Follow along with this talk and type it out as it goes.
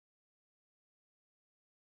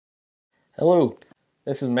Hello,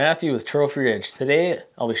 this is Matthew with Trophy Ridge. Today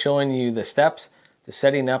I'll be showing you the steps to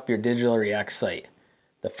setting up your Digital React sight.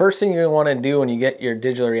 The first thing you're going to want to do when you get your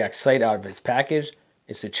Digital React sight out of its package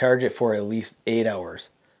is to charge it for at least 8 hours.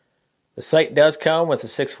 The sight does come with a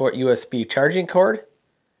 6-foot USB charging cord,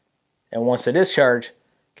 and once it is charged,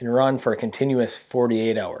 can run for a continuous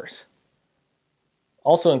 48 hours.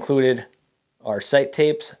 Also included are sight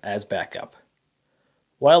tapes as backup.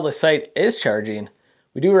 While the sight is charging,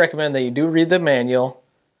 we do recommend that you do read the manual,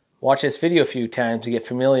 watch this video a few times to get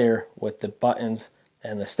familiar with the buttons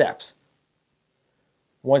and the steps.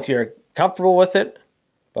 Once you're comfortable with it,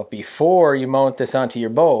 but before you mount this onto your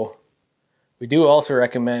bow, we do also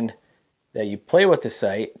recommend that you play with the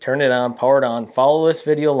sight, turn it on, power it on, follow this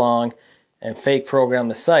video along, and fake program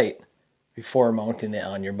the sight before mounting it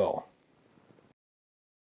on your bow.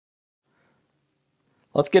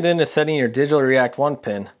 Let's get into setting your Digital React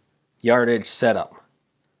 1-pin yardage setup.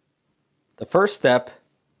 The first step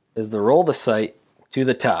is to roll the sight to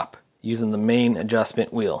the top using the main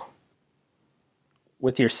adjustment wheel.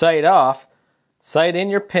 With your sight off, sight in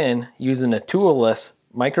your pin using the toolless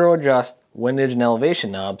micro adjust windage and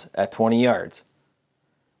elevation knobs at 20 yards.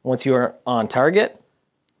 Once you are on target,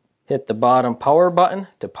 hit the bottom power button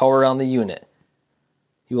to power on the unit.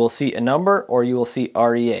 You will see a number or you will see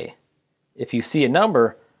REA. If you see a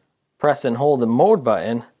number, press and hold the mode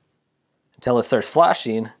button until it starts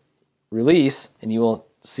flashing, release, and you will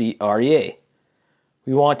see REA.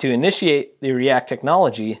 We want to initiate the React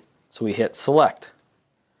technology, so we hit select.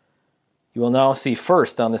 You will now see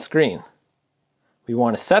first on the screen. We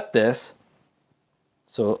want to set this,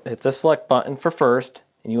 so hit the select button for first,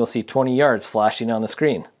 and you will see 20 yards flashing on the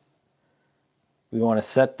screen. We want to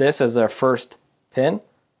set this as our first pin,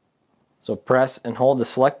 so press and hold the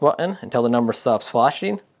select button until the number stops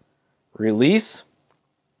flashing, release,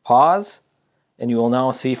 pause, and you will now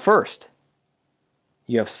see first.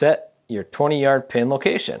 You have set your 20-yard pin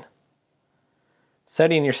location.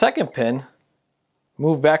 Setting your second pin,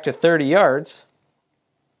 move back to 30 yards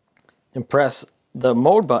and press the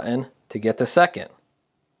mode button to get the second.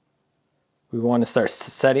 We want to start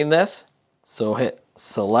setting this, so hit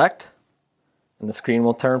select and the screen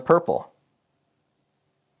will turn purple.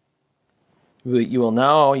 You will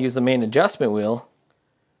now use the main adjustment wheel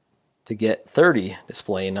to get 30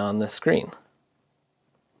 displaying on the screen.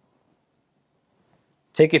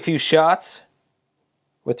 Take a few shots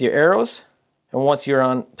with your arrows, and once you're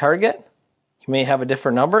on target, you may have a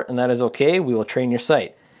different number, and that is okay. We will train your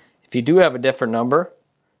sight. If you do have a different number,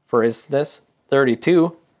 for instance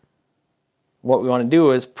 32, what we want to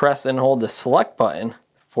do is press and hold the select button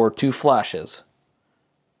for 2 flashes.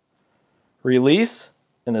 Release,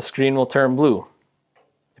 and the screen will turn blue.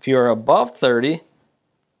 If you are above 30, you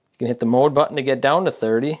can hit the mode button to get down to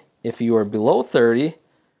 30. If you are below 30,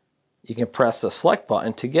 you can press the select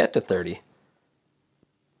button to get to 30.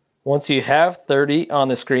 Once you have 30 on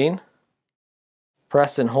the screen,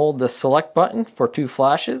 press and hold the select button for 2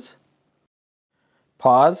 flashes.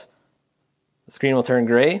 Pause. The screen will turn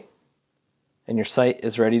gray and your sight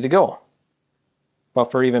is ready to go. But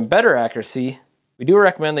for even better accuracy, we do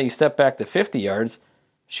recommend that you step back to 50 yards,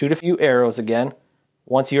 shoot a few arrows again.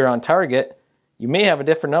 Once you're on target, you may have a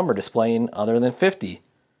different number displaying other than 50.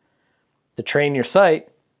 To train your sight,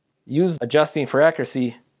 use adjusting for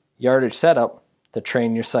accuracy yardage setup to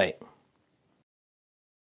train your sight.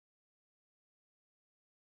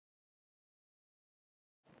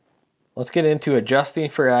 Let's get into adjusting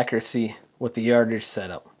for accuracy with the yardage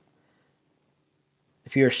setup.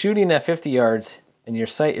 If you are shooting at 50 yards and your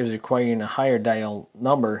sight is requiring a higher dial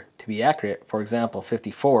number to be accurate, for example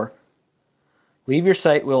 54, leave your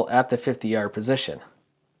sight wheel at the 50-yard position.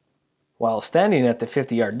 While standing at the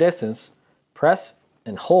 50-yard distance, press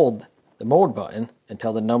and hold the mode button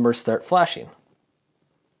until the numbers start flashing.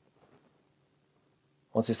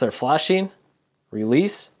 Once they start flashing,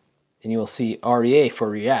 release, and you will see REA for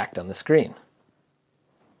React on the screen.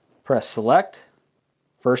 Press select,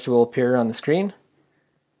 first will appear on the screen.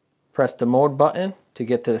 Press the mode button to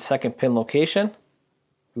get to the second pin location.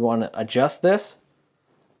 We want to adjust this,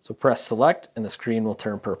 so press select and the screen will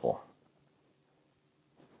turn purple.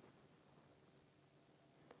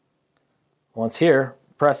 Once here,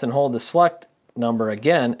 press and hold the select number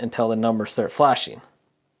again until the numbers start flashing.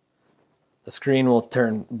 The screen will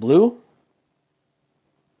turn blue.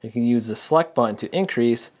 You can use the select button to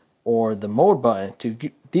increase or the mode button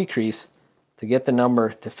to decrease to get the number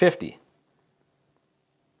to 50.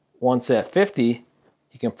 Once at 50,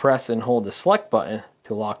 you can press and hold the select button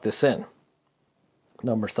to lock this in.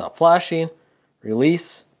 Number stop flashing,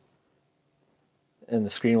 release, and the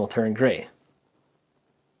screen will turn gray.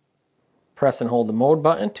 Press and hold the mode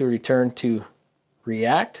button to return to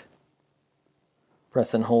react.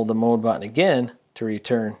 Press and hold the mode button again to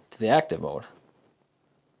return to the active mode.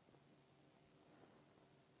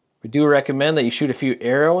 We do recommend that you shoot a few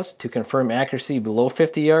arrows to confirm accuracy below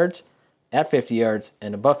 50 yards, at 50 yards,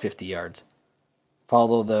 and above 50 yards.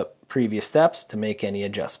 Follow the previous steps to make any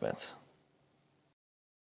adjustments.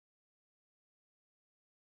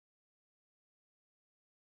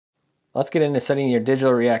 Let's get into setting your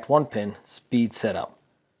digital React 1 pin speed setup.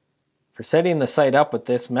 For setting the sight up with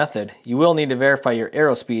this method, you will need to verify your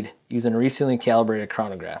arrow speed using a recently calibrated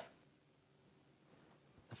chronograph.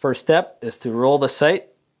 The first step is to roll the sight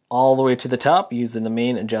all the way to the top using the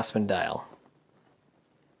main adjustment dial.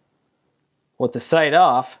 With the sight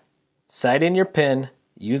off, sight in your pin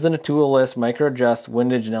using a toolless micro adjust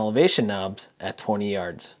windage and elevation knobs at 20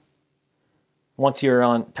 yards. Once you're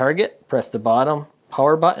on target, press the bottom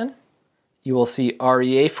power button. You will see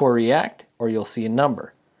REA for react, or you'll see a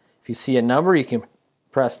number. If you see a number, you can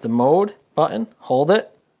press the mode button, hold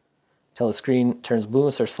it until the screen turns blue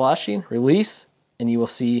and starts flashing, release, and you will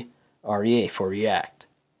see REA for react.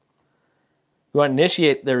 We want to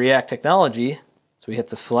initiate the react technology, so we hit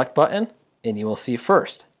the select button and you will see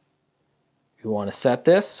first. We want to set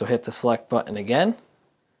this, so hit the select button again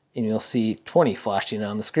and you'll see 20 flashing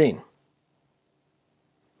on the screen.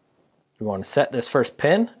 We want to set this first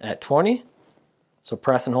pin at 20, so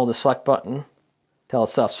press and hold the select button until it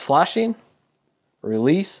stops flashing,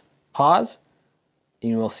 release, pause,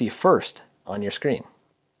 and you will see first on your screen.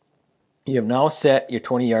 You have now set your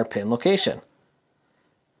 20-yard pin location.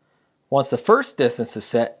 Once the first distance is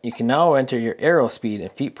set, you can now enter your arrow speed in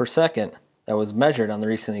feet per second that was measured on the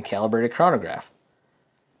recently calibrated chronograph.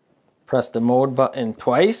 Press the mode button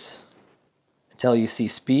twice until you see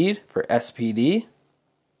speed for SPD.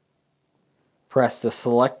 Press the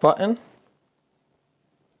select button.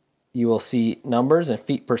 You will see numbers in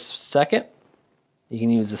feet per second. You can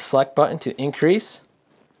use the select button to increase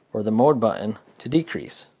or the mode button to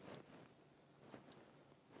decrease.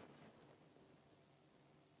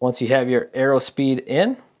 Once you have your arrow speed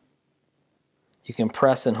in, you can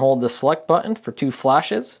press and hold the select button for 2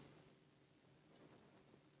 flashes,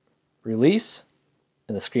 release,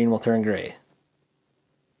 and the screen will turn gray.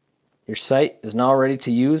 Your sight is now ready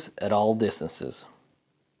to use at all distances.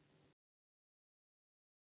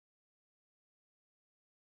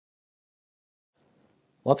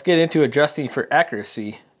 Let's get into adjusting for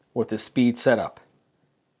accuracy with the speed setup.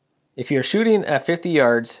 If you're shooting at 50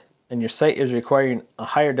 yards and your sight is requiring a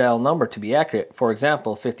higher dial number to be accurate, for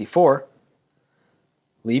example 54,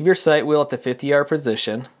 leave your sight wheel at the 50-yard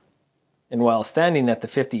position, and while standing at the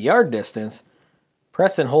 50-yard distance,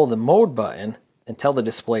 press and hold the mode button until the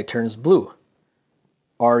display turns blue.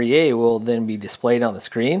 REA will then be displayed on the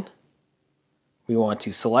screen. We want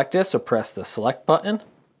to select this, so press the select button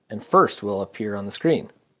and first will appear on the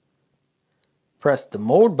screen. Press the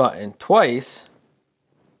mode button twice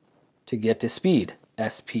to get to speed,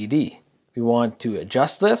 SPD. We want to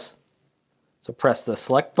adjust this, so press the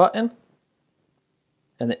select button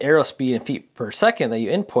and the arrow speed in feet per second that you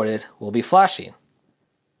inputted will be flashing.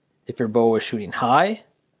 If your bow is shooting high,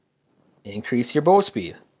 increase your bow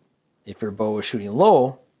speed. If your bow is shooting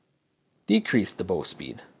low, decrease the bow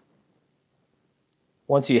speed.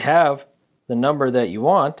 Once you have the number that you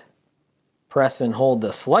want, press and hold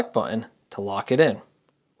the select button to lock it in.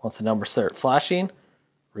 Once the numbers start flashing,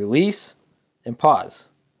 release and pause.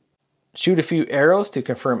 Shoot a few arrows to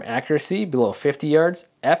confirm accuracy below 50 yards,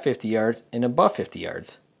 at 50 yards, and above 50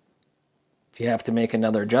 yards. If you have to make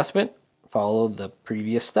another adjustment, follow the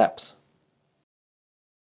previous steps.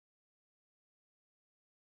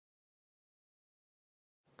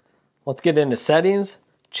 Let's get into settings,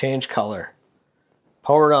 change color.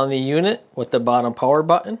 Powered on the unit with the bottom power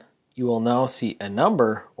button, you will now see a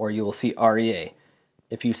number or you will see REA.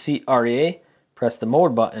 If you see REA, press the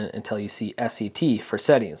mode button until you see SET for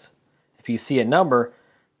settings. If you see a number,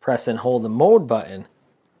 press and hold the mode button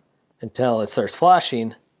until it starts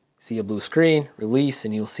flashing. See a blue screen, release,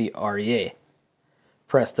 and you'll see REA.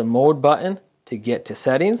 Press the mode button to get to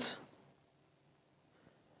settings.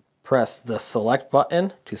 Press the select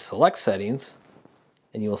button to select settings,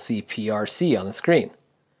 and you will see PRC on the screen.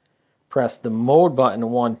 Press the mode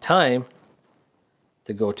button one time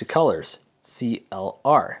to go to colors,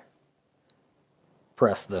 CLR.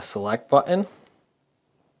 Press the select button.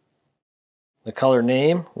 The color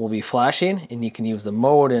name will be flashing, and you can use the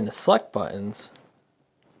mode and the select buttons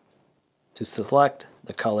to select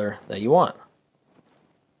the color that you want.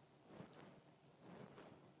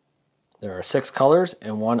 There are 6 colors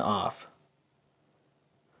and 1 off.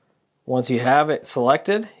 Once you have it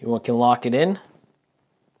selected, you can lock it in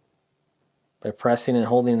by pressing and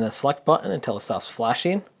holding the select button until it stops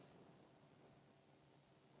flashing.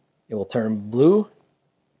 It will turn blue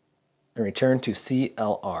and return to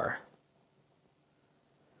CLR.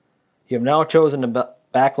 You have now chosen the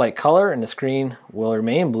backlight color, and the screen will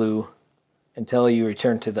remain blue until you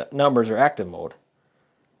return to the numbers or active mode.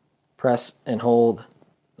 Press and hold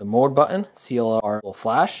the mode button, CLR will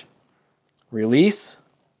flash, release,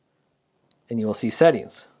 and you will see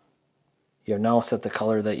settings. You have now set the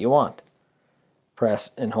color that you want.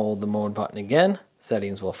 Press and hold the mode button again,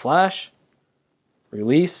 settings will flash,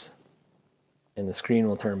 release, and the screen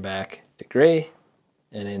will turn back to gray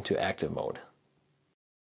and into active mode.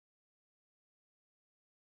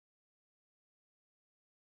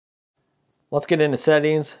 Let's get into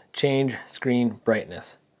settings, change screen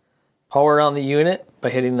brightness. Power on the unit by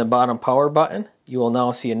hitting the bottom power button. You will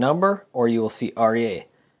now see a number or you will see REA.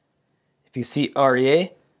 If you see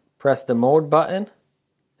REA, press the mode button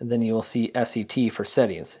and then you will see SET for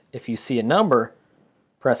settings. If you see a number,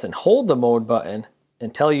 press and hold the mode button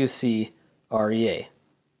until you see REA.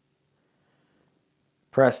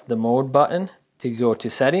 Press the mode button to go to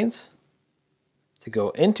settings. To go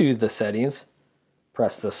into the settings,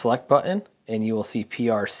 press the select button and you will see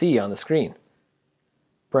PRC on the screen.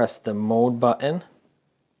 Press the mode button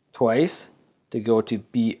twice to go to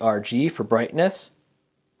BRG for brightness.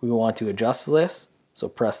 We want to adjust this, so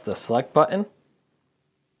press the select button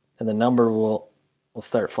and the number will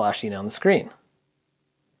start flashing on the screen.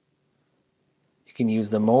 You can use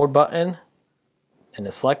the mode button and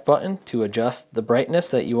the select button to adjust the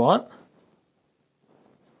brightness that you want.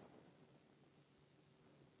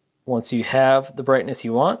 Once you have the brightness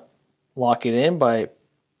you want, lock it in by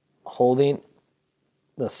holding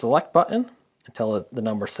the select button until the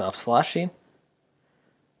number stops flashing.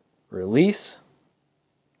 Release,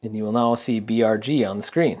 and you will now see BRG on the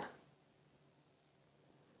screen.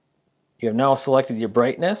 You have now selected your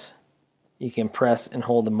brightness. You can press and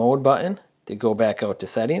hold the mode button to go back out to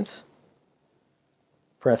settings.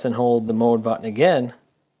 Press and hold the mode button again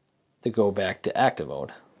to go back to active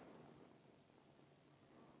mode.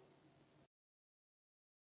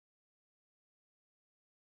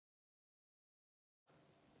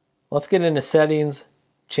 Let's get into settings,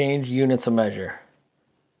 change units of measure.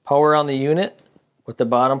 Power on the unit with the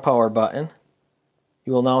bottom power button.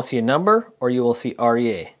 You will now see a number or you will see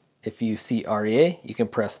REA. If you see REA, you can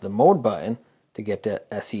press the mode button to get to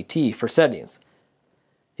SET for settings.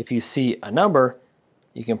 If you see a number,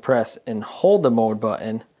 you can press and hold the mode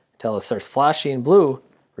button until it starts flashing blue,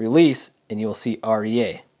 release, and you will see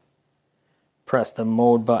REA. Press the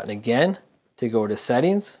mode button again to go to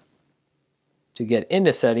settings. To get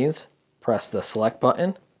into settings, press the select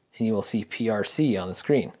button and you will see PRC on the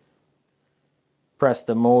screen. Press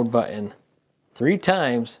the mode button 3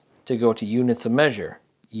 times to go to units of measure,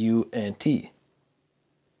 UNT.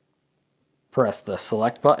 Press the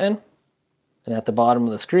select button and at the bottom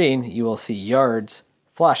of the screen you will see yards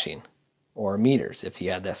flashing or meters if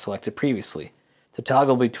you had that selected previously. To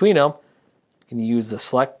toggle between them, you can use the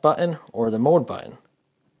select button or the mode button.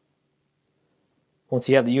 Once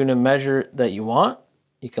you have the unit measure that you want,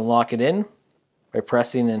 you can lock it in by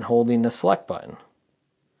pressing and holding the select button.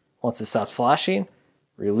 Once it stops flashing,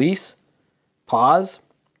 release, pause,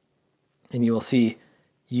 and you will see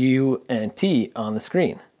UNT on the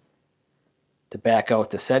screen. To back out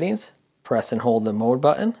to settings, press and hold the mode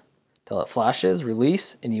button till it flashes,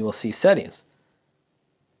 release, and you will see settings.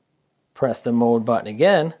 Press the mode button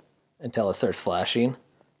again until it starts flashing,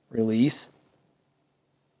 release,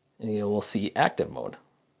 and you will see active mode.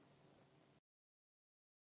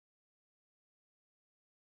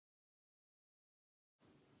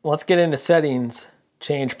 Let's get into settings,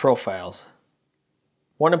 change profiles.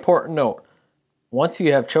 One important note, once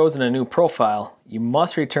you have chosen a new profile, you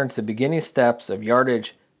must return to the beginning steps of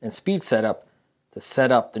yardage and speed setup to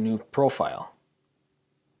set up the new profile.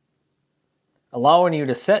 Allowing you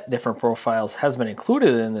to set different profiles has been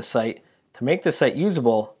included in the site to make the site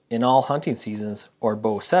usable in all hunting seasons or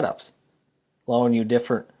bow setups, allowing you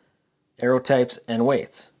different arrow types and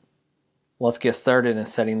weights. Let's get started in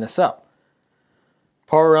setting this up.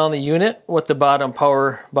 Power on the unit with the bottom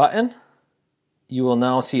power button. You will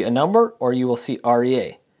now see a number or you will see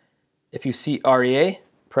REA. If you see REA,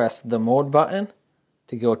 press the mode button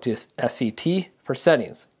to go to SET for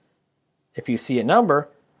settings. If you see a number,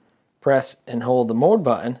 press and hold the mode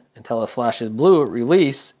button until it flashes blue,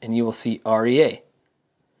 release, and you will see REA.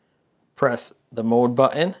 Press the mode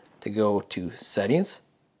button to go to settings.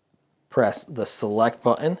 Press the select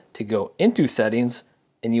button to go into settings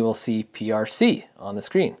and you will see PRC on the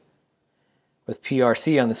screen. With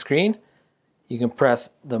PRC on the screen, you can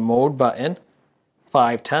press the mode button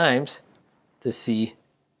 5 times to see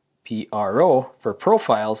PRO for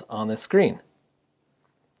profiles on the screen.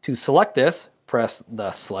 To select this, press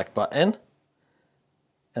the select button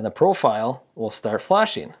and the profile will start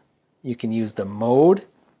flashing. You can use the mode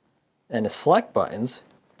and the select buttons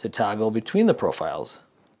to toggle between the profiles.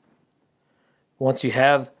 Once you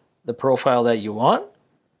have the profile that you want,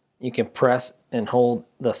 you can press and hold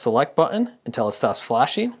the select button until it stops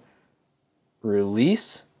flashing,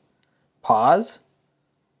 release, pause,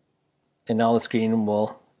 and now the screen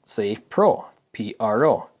will say PRO.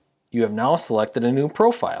 You have now selected a new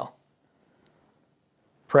profile.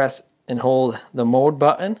 Press and hold the mode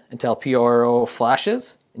button until PRO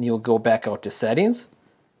flashes and you'll go back out to settings.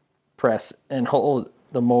 Press and hold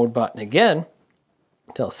the mode button again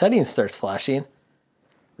until settings starts flashing,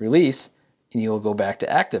 release, and you will go back to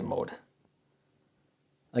active mode.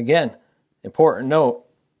 Again, important note,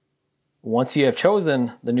 once you have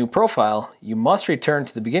chosen the new profile, you must return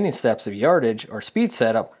to the beginning steps of yardage or speed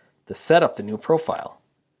setup to set up the new profile.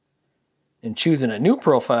 In choosing a new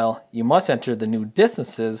profile, you must enter the new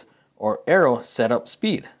distances or arrow setup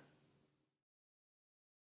speed.